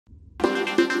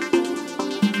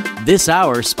This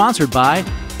hour sponsored by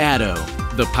Addo,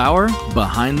 the power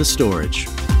behind the storage.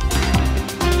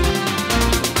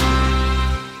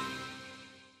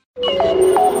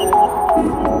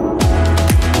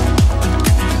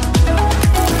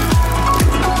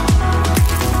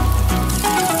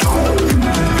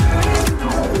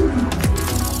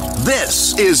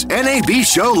 This is NAB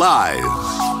Show Live.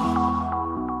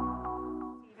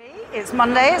 It's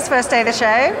Monday, it's the first day of the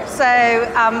show, so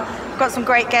I've got some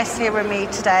great guests here with me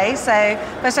today. So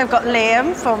first I've got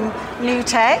Liam from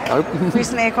NewTek,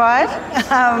 recently acquired,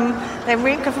 then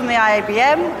Rika from the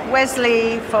IABM,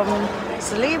 Wesley from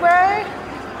Celebro,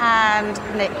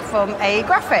 and Nick from AE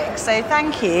Graphics. So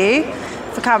thank you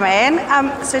for coming.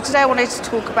 So today I wanted to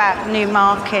talk about new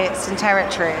markets and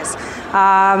territories.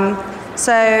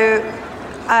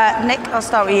 Nick, I'll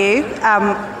start with you.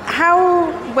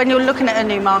 When you're looking at a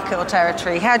new market or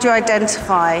territory, how do you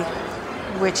identify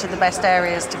which are the best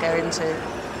areas to go into?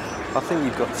 I think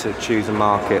you've got to choose a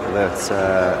market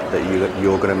that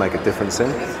you're going to make a difference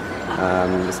in.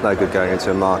 It's no good going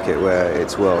into a market where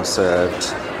it's well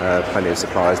served, plenty of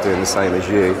suppliers doing the same as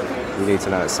you. You need to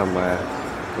know it's somewhere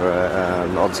where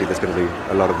obviously there's going to be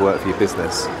a lot of work for your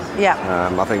business. Yeah.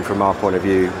 I think from our point of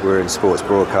view, we're in sports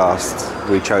broadcast.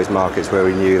 We chose markets where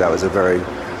we knew that was a very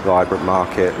vibrant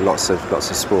market, lots of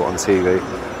sport on TV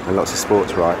and lots of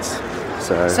sports rights.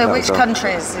 So which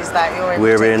countries is that you're in?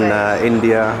 We're in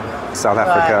India, South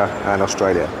Africa and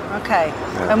Australia. Okay.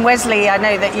 Yeah. And Wesley, I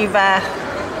know that you've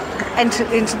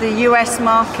entered into the US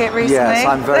market recently. Yes,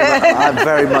 I'm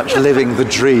very much living the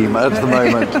dream at the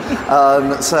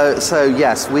moment. So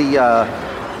yes, we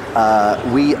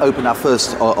opened our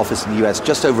first office in the US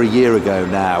just over a year ago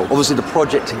now. Obviously the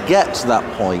project to get to that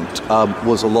point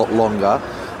was a lot longer.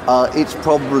 It's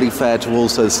probably fair to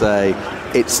also say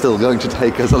it's still going to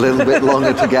take us a little bit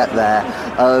longer to get there.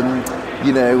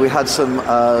 We had some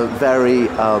very,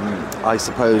 I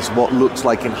suppose, what looks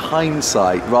like in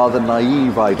hindsight, rather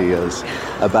naive ideas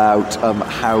about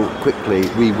how quickly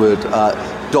we would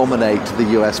dominate the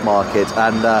US market.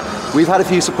 And we've had a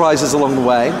few surprises along the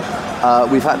way.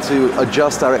 We've had to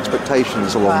adjust our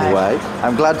expectations along the way.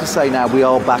 I'm glad to say now we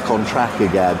are back on track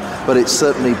again, but it's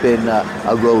certainly been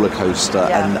a roller coaster.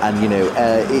 Yeah.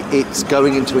 And it's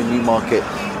going into a new market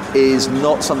is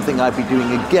not something I'd be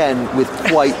doing again with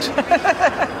quite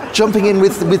jumping in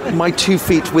with my 2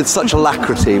 feet with such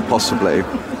alacrity, possibly.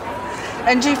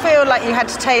 And do you feel like you had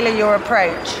to tailor your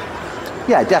approach?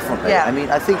 Yeah, definitely. Yeah. I mean,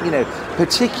 I think,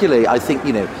 particularly,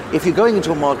 if you're going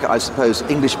into a market, I suppose,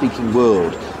 English-speaking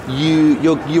world,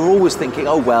 you're always thinking,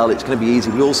 oh, well, it's going to be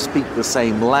easy. We all speak the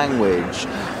same language.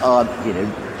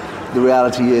 The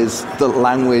reality is the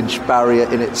language barrier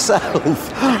in itself.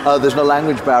 There's no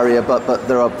language barrier, but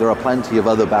there are plenty of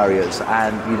other barriers.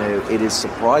 And, it is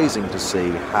surprising to see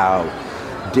how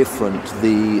different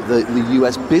the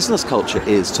US business culture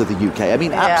is to the UK. I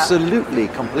mean, absolutely,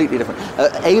 completely different.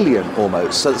 Alien,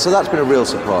 almost. So that's been a real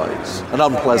surprise, an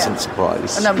unpleasant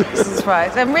surprise. An unpleasant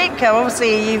surprise. And Rika,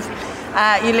 obviously,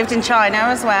 you lived in China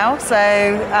as well,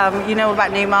 so you know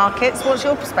about new markets. What's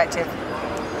your perspective?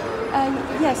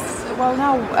 Yes, well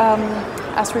now,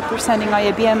 as representing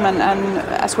IABM and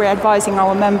as we're advising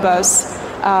our members,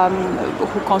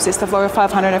 who consist of over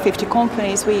 550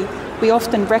 companies, we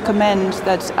often recommend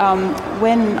that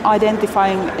when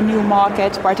identifying a new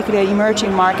market, particularly an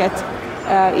emerging market,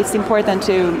 it's important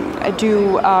to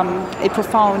do a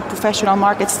profound professional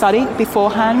market study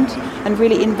beforehand and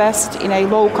really invest in a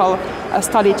local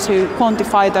study to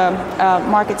quantify the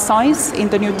market size in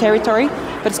the new territory,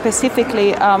 but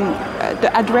specifically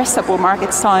the addressable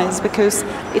market size, because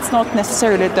it's not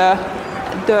necessarily the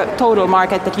total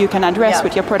market that you can address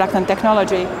with your product and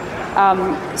technology.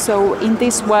 So in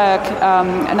this work,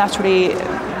 naturally,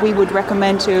 we would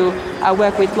recommend to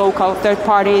work with local third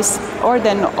parties, or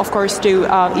then, of course, do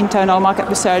internal market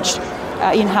research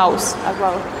in-house as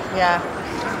well. Yeah.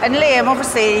 And Liam,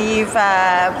 obviously, you've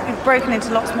broken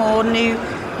into lots more new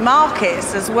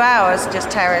markets as well as just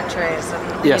territories.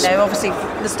 And, yes. Obviously,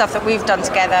 the stuff that we've done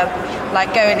together,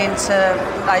 like going into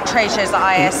like trade shows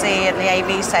like ISE and the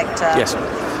AV sector. Yes.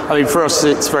 I mean, for us,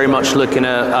 it's very much looking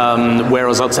at where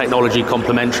is our technology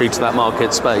complementary to that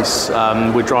market space.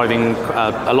 We're driving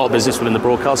a lot of business within the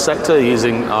broadcast sector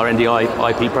using our NDI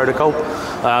IP protocol,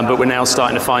 but we're now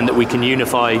starting to find that we can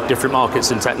unify different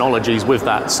markets and technologies with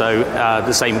that. So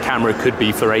the same camera could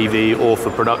be for AV or for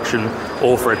production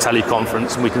or for a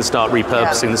teleconference, and we can start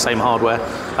repurposing the same hardware.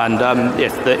 And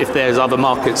if there's other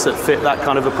markets that fit that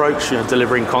kind of approach,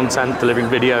 delivering content, delivering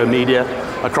video, media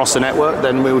across the network,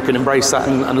 then we can embrace that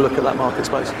and look at that market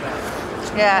space.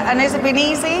 Yeah, and has it been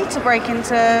easy to break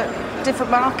into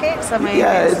different markets? I mean,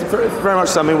 yeah, it's very much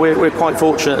so. I mean, we're quite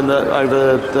fortunate in that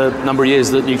over the number of years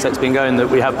that NewTek's been going, that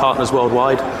we have partners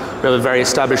worldwide. We have a very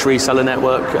established reseller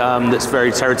network that's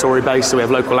very territory-based, so we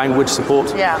have local language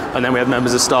support. Yeah. And then we have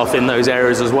members of staff in those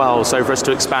areas as well. So for us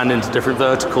to expand into different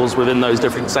verticals within those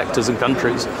different sectors and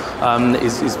countries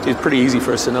is pretty easy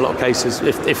for us in a lot of cases,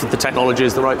 if the technology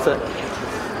is the right fit.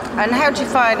 And how do you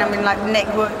find, I mean, like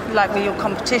network, like with your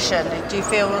competition, do you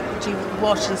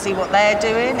watch and see what they're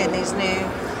doing in these new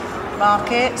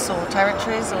markets or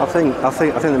territories? Or? I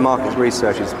think the market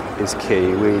research is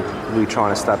key. We try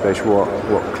and establish what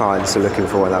clients are looking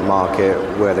for in that market,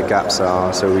 where the gaps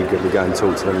are, so we go and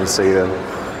talk to them and see them.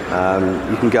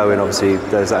 You can go in, obviously,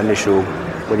 there's that initial,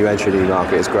 when you enter a new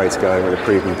market, it's great to go in with a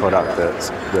proven product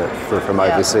that from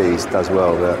overseas does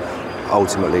well, but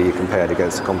ultimately you compare it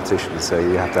against the competition, so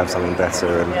you have to have something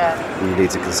better, and you need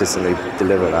to consistently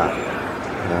deliver that.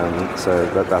 So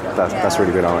that's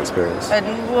really been our experience. And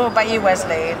what about you,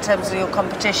 Wesley, in terms of your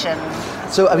competition?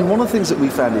 So, I mean, one of the things that we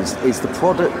found is the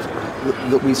product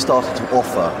that we started to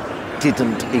offer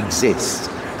didn't exist.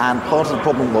 And part of the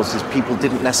problem was people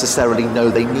didn't necessarily know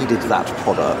they needed that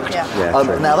product.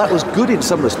 Now, that was good in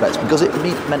some respects, because it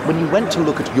meant when you went to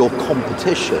look at your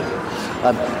competition,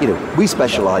 we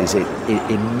specialise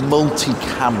in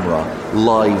multi-camera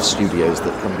live studios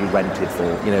that can be rented for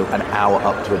an hour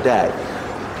up to a day.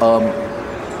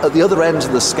 At the other ends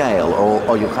of the scale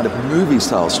are your kind of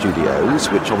movie-style studios,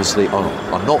 which obviously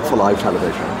are not for live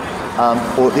television.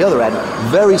 Or at the other end,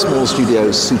 very small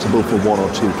studios suitable for one or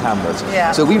two cameras.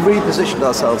 So we really positioned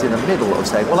ourselves in the middle of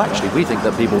saying, well, actually, we think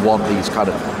that people want these kind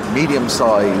of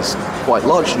medium-sized, quite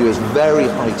large studios, very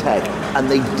high-tech, and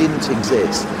they didn't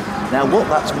exist. Now, what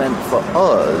that's meant for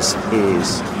us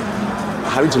is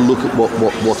having to look at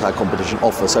what our competition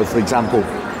offers. So, for example,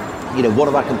 one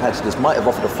of our competitors might have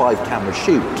offered a 5-camera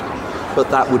shoot, but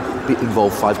that would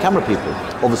involve 5 camera people.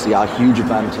 Obviously, our huge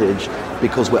advantage,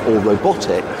 because we're all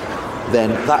robotic, then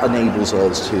that enables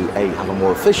us to have a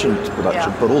more efficient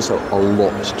production, but also a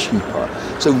lot cheaper.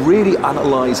 So really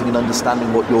analysing and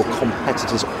understanding what your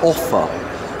competitors offer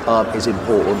is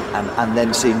important, and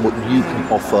then seeing what you can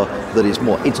offer that is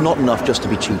more. It's not enough just to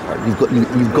be cheaper. You've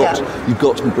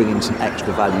got to be bringing some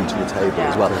extra value to the table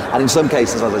as well. And in some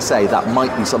cases, as I say, that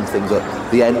might be something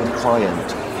that the end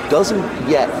client doesn't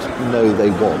yet know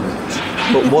they want,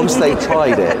 but once they've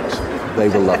tried it, they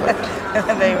will love it.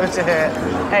 They will do it.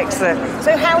 Excellent.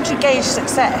 So how do you gauge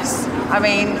success? I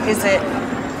mean, is it,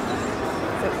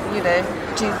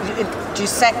 do you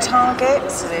set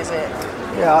targets? Is it?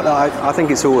 Yeah, no, I think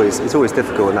it's always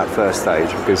difficult in that first stage,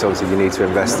 because obviously you need to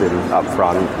invest in up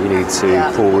front, you need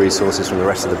to pull resources from the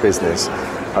rest of the business.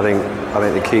 I think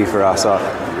the key for us,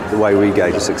 the way we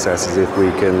gauge success, is if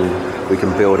we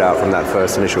can build out from that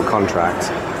first initial contract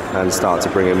and start to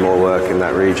bring in more work in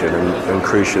that region, and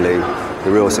crucially,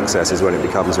 the real success is when it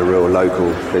becomes a real local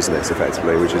business,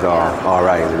 effectively, which is our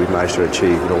aim that we've managed to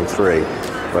achieve in all three,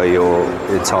 where you're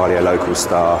entirely a local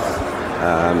staff,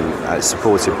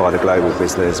 supported by the global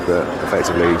business, but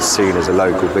effectively seen as a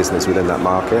local business within that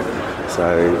market.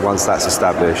 So once that's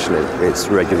established, it's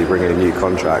regularly bringing in new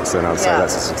contracts, then I'd say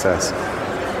that's a success.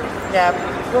 Yeah.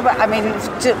 Well, I mean,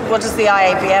 what does the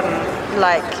IABM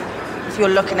like? If you're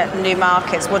looking at new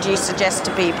markets, what do you suggest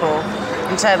to people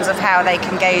in terms of how they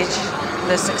can gauge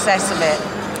the success of it?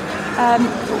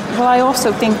 Well, I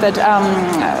also think that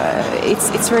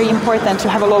it's very important to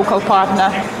have a local partner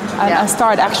and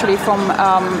start actually from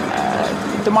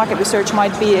the market research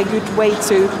might be a good way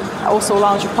to also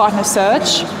launch a partner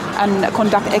search and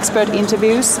conduct expert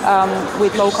interviews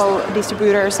with local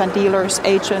distributors and dealers,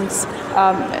 agents,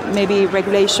 maybe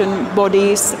regulation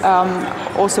bodies,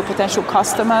 also potential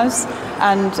customers,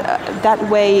 and that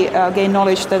way gain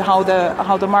knowledge that how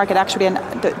the market actually and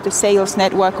the sales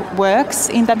network works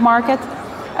in that market.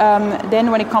 Then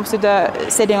when it comes to the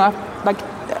setting up like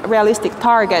realistic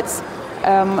targets,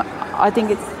 I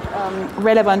think it's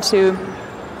relevant to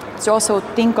also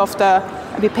think of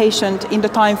be patient in the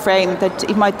time frame, that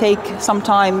it might take some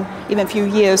time, even a few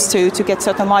years, to get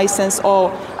certain license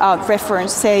or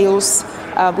reference sales,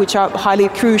 which are highly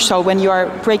crucial when you are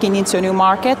breaking into a new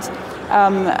market.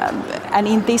 And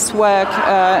in this work,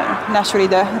 naturally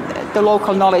the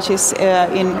local knowledge is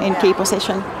in key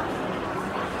position.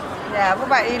 Yeah, what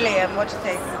about you, Liam? What do you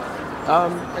think?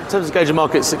 In terms of gauging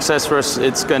market success for us,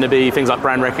 it's going to be things like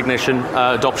brand recognition,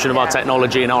 adoption of our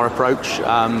technology and our approach.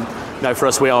 For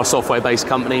us, we are a software-based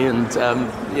company, and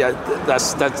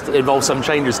that involves some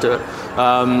changes to it.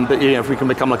 But if we can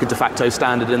become like a de facto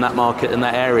standard in that market, in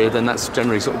that area, then that's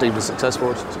generally sort of deemed a success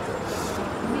for us.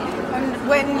 And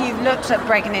when you've looked at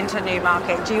breaking into a new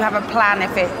market, do you have a plan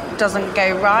if it doesn't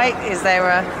go right? Is there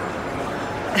a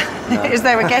is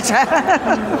there a getter?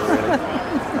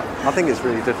 I think it's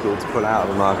really difficult to pull out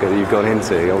of a market that you've gone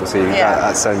into. Obviously,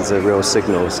 that sends a real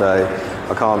signal. So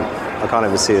I can't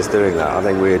ever see us doing that. I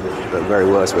think we'd, at very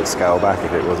worst, would scale back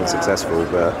if it wasn't successful.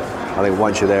 But I think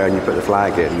once you're there and you put the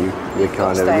flag in, you're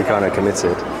kind of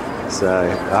committed. So I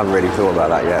haven't really thought about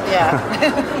that yet.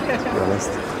 Yeah. To be honest.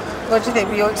 What do you think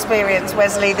of your experience,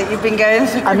 Wesley, that you've been going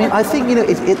through? I mean, I think,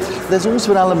 there's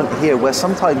also an element here where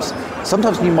sometimes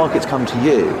new markets come to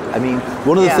you. I mean,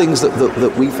 one of the things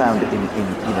that we found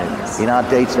in our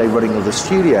day-to-day running of the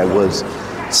studio was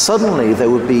suddenly there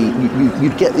would be,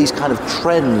 you'd get these kind of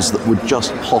trends that would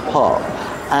just pop up.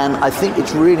 And I think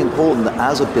it's really important that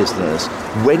as a business,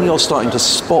 when you're starting to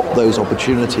spot those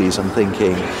opportunities and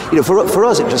thinking, for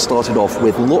us it just started off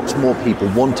with lots more people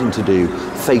wanting to do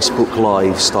Facebook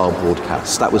Live style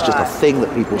broadcasts. That was just a thing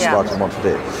that people started to want to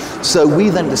do. So we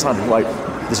then decided, right,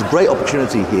 there's a great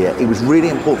opportunity here. It was really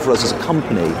important for us as a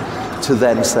company to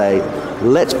then say,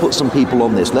 let's put some people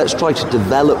on this, let's try to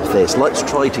develop this, let's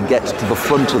try to get to the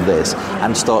front of this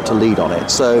and start to lead on it.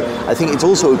 So I think it's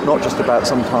also not just about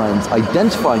sometimes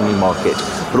identifying new markets,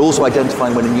 but also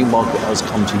identifying when a new market has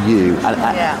come to you.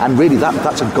 And really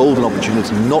that's a golden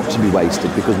opportunity not to be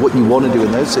wasted, because what you want to do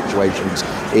in those situations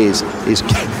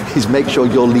is make sure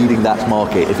you're leading that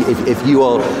market. If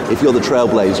you're the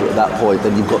trailblazer at that point,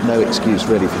 then you've got no excuse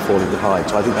really for falling behind.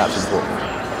 So I think that's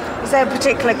important. Is there a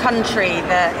particular country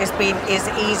that is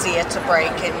easier to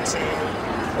break into,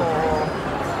 or?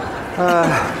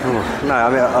 No, I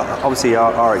mean, obviously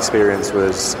our experience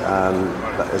was,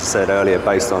 as I said earlier,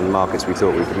 based on markets we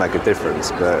thought we could make a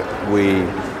difference, but we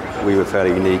were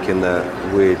fairly unique in that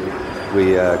we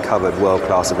covered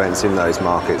world-class events in those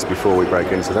markets before we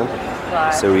broke into them.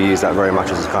 Right. So we use that very much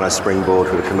as a kind of springboard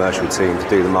for the commercial team to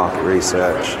do the market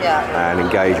research and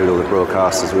engage with all the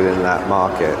broadcasters within that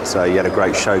market. So you had a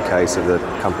great showcase of the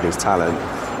company's talent,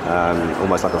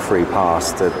 almost like a free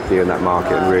pass to be in that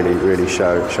market and really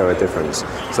show a difference.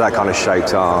 So that kind of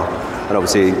shaped and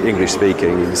obviously English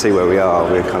speaking, you can see where we are,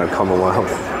 we're kind of Commonwealth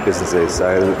businesses.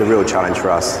 So the real challenge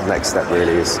for us, the next step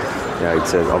really is,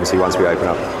 to obviously once we open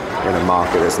up in a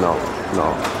market that's not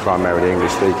primarily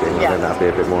English speaking, then that'd be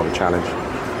a bit more of a challenge.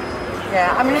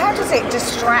 Yeah, I mean, how does it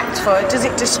distract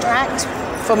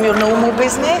from your normal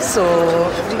business,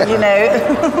 or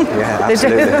Yeah,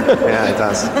 absolutely. Yeah, it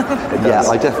does. Yeah,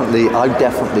 I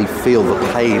definitely feel the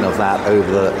pain of that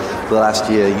over the last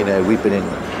year. We've been in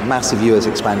massive US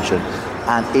expansion,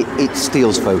 and it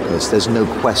steals focus. There's no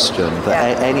question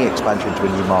that any expansion to a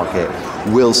new market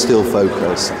will steal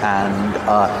focus, and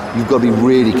you've got to be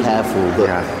really careful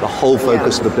that the whole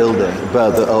focus of the building,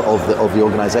 of the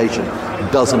organisation,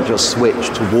 doesn't just switch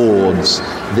towards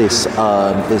this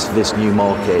new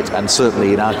market. And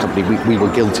certainly in our company, we were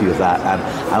guilty of that,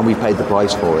 and we paid the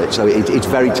price for it. So it's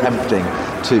very tempting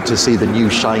to see the new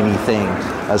shiny thing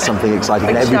as something exciting,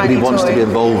 and everybody wants to be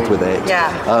involved with it.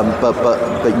 Yeah.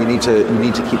 But you need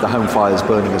to keep the home fires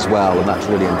burning as well, and that's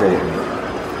really important.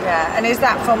 Yeah, and is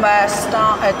that from a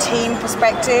team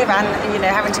perspective, and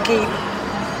having to keep?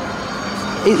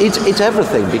 It's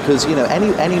everything, because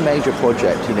any major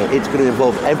project, it's going to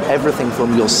involve everything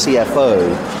from your CFO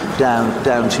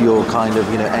down to your kind of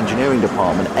engineering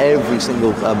department. Every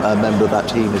single member of that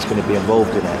team is going to be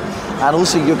involved in it, and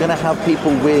also you're going to have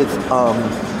people with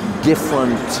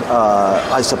different,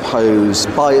 I suppose,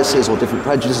 biases or different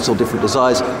prejudices or different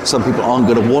desires. Some people aren't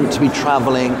going to want to be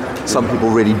traveling. Some people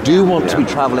really do want to be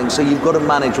traveling. So you've got to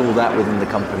manage all that within the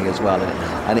company as well.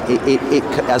 And it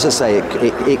as I say,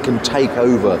 it can take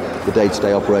over the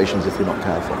day-to-day operations if you're not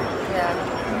careful.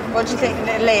 Yeah. What do you think,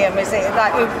 Liam? Is it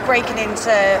like we're breaking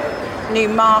into new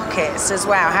markets as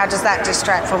well? How does that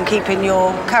distract from keeping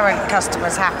your current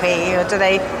customers happy, or do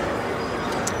they?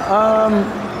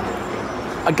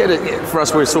 I get it. For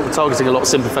us, we're sort of targeting a lot of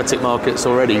sympathetic markets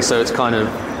already, so it's kind of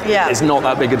it's not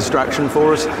that big a distraction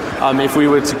for us. If we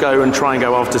were to go and try and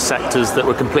go after sectors that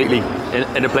were completely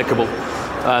inapplicable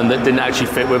and that didn't actually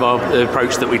fit with our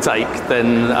approach that we take,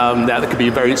 then that could be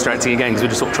very distracting again, because we're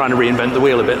just sort of trying to reinvent the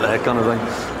wheel a bit there, kind of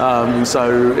thing.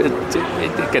 So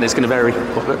again, it's going to vary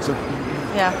quite a bit. So.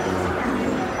 Yeah.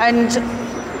 And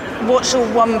what's your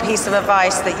one piece of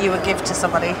advice that you would give to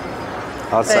somebody?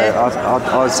 I'd say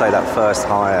that first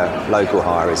local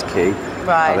hire is key.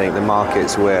 Right. I think the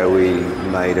markets where we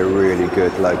made a really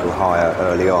good local hire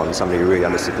early on, somebody who really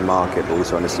understood the market but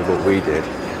also understood what we did,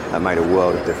 that made a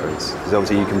world of difference. Because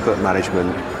obviously you can put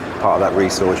management, part of that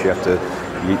resource,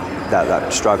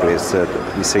 that struggle is to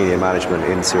your senior management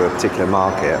into a particular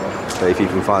market. But if you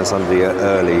can find somebody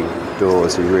early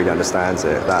doors who really understands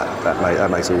it, that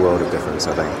makes a world of difference,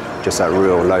 I think. Just that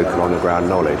real local on-the-ground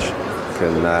knowledge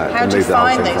can move the whole thing fast. How do you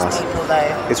find those people,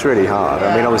 though? It's really hard.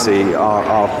 I mean, obviously,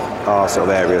 our sort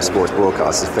of area of sports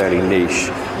broadcast is fairly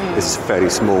niche. This is a fairly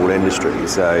small industry,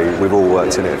 so we've all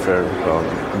worked in it for, well,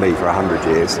 me for 100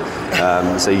 years.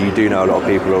 So you do know a lot of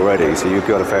people already, so you've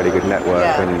got a fairly good network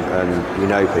and you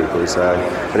know people. So,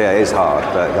 but yeah, it is hard,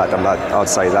 but I'd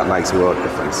say that makes a world of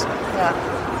difference. Yeah.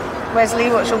 Wesley,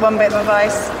 what's your one bit of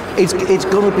advice? It's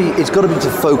got to be to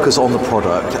focus on the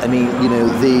product. I mean, you know,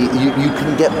 you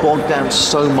can get bogged down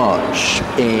so much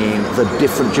in the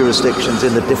different jurisdictions,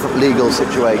 in the different legal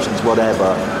situations, whatever.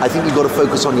 I think you've got to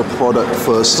focus on your product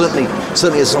first. Certainly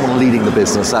as someone leading the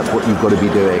business, that's what you've got to be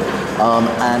doing,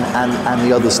 and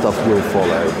the other stuff will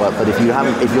follow. But if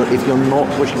you're not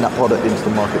pushing that product into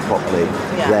the market properly,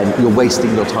 then you're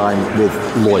wasting your time with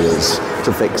lawyers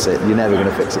to fix it. You're never going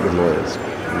to fix it with lawyers.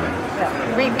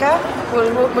 Rika,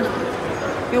 what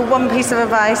your one piece of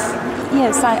advice?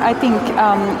 Yes, I think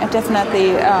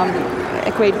definitely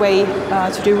a great way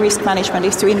to do risk management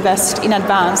is to invest in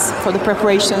advance for the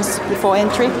preparations before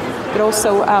entry, but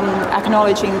also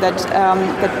acknowledging that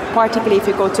particularly if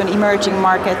you go to an emerging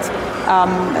market,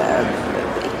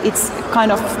 it's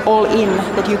kind of all in,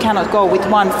 that you cannot go with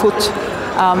 1 foot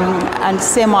and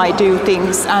semi-do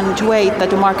things and wait that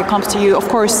the market comes to you. Of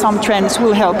course, some trends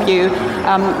will help you,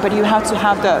 but you have to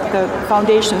have the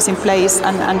foundations in place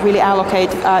and really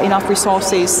allocate enough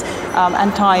resources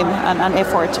and time and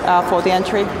effort for the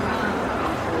entry.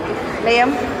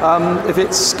 Liam? If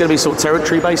it's going to be sort of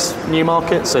territory-based new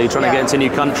market, so you're trying to get into a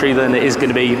new country, then it is going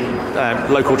to be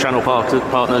local channel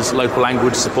partners, local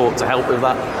language support to help with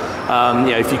that.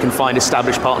 If you can find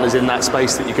established partners in that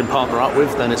space that you can partner up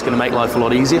with, then it's going to make life a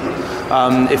lot easier.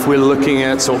 If we're looking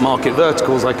at sort of market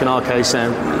verticals, like in our case,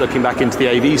 looking back into the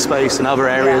AV space and other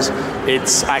areas,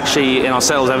 it's actually in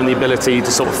ourselves having the ability to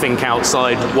sort of think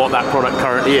outside what that product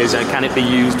currently is, and can it be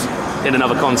used in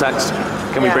another context?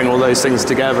 Can we bring all those things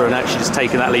together and actually just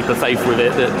taking that leap of faith with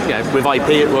it? That with IP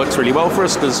it works really well for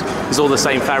us because it's all the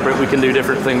same fabric. We can do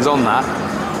different things on that.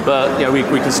 But we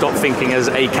can stop thinking as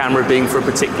a camera being for a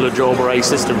particular job or a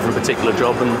system for a particular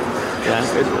job, and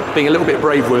being a little bit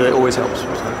brave with it always helps.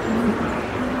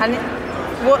 And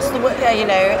what's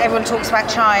everyone talks about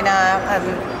China and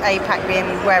APAC being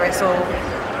where it's all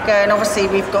going. Obviously,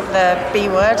 we've got the B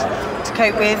word to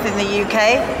cope with in the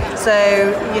UK. So,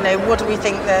 what do we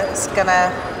think that's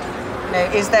gonna?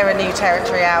 Is there a new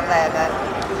territory out there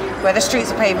where the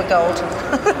streets are paved with gold?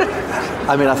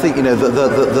 I mean, I think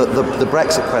the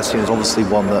Brexit question is obviously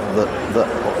one that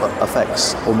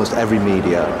affects almost every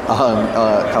media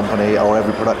company or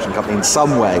every production company in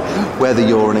some way, whether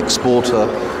you're an exporter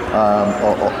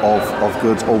of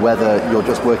goods or whether you're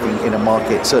just working in a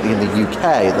market, certainly in the UK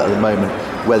at the moment,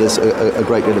 where there's a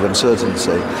great deal of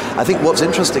uncertainty. I think what's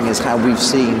interesting is how we've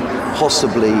seen,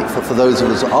 possibly for those of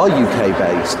us that are UK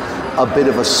based, a bit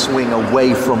of a swing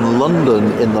away from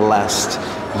London in the last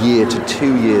year to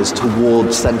 2 years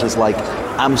towards centres like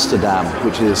Amsterdam,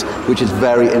 which is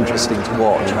very interesting to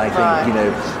watch, and I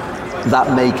think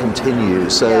that may continue.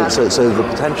 So the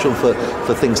potential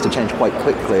for things to change quite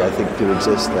quickly, I think, do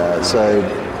exist there. So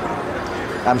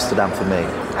Amsterdam for me.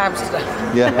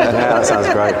 Amsterdam. Yeah, that sounds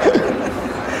great.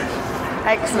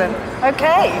 Excellent.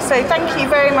 Okay, so thank you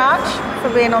very much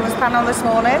for being on this panel this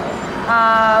morning.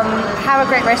 Have a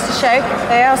great rest of the show.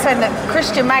 They are saying that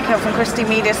Christian Maghill from Christie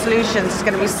Media Solutions is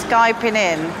going to be Skyping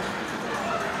in,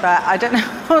 but I don't know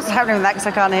what's happening with that because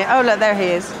I can't hear. Oh, look, there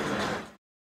he is.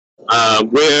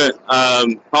 We're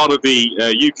part of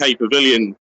the UK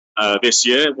Pavilion this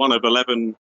year, one of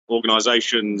 11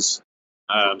 organisations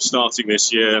starting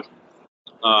this year,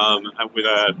 and with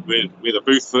a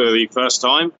booth for the first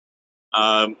time.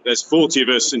 There's 40 of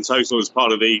us in total as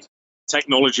part of the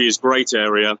Technology is Great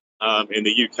area in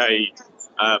the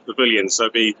UK Pavilion. So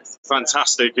it'd be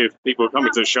fantastic if people are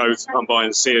coming to the show to come by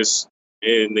and see us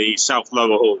in the South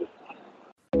Lower Hall.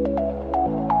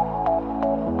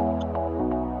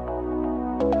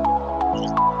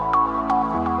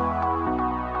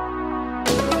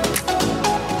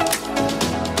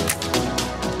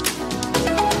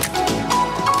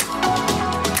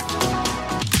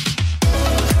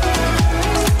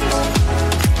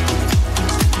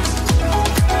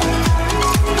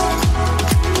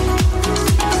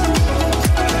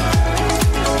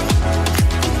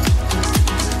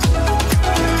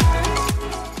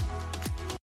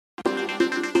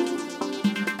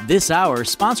 This hour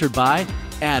sponsored by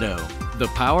Atto, the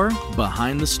power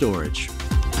behind the storage.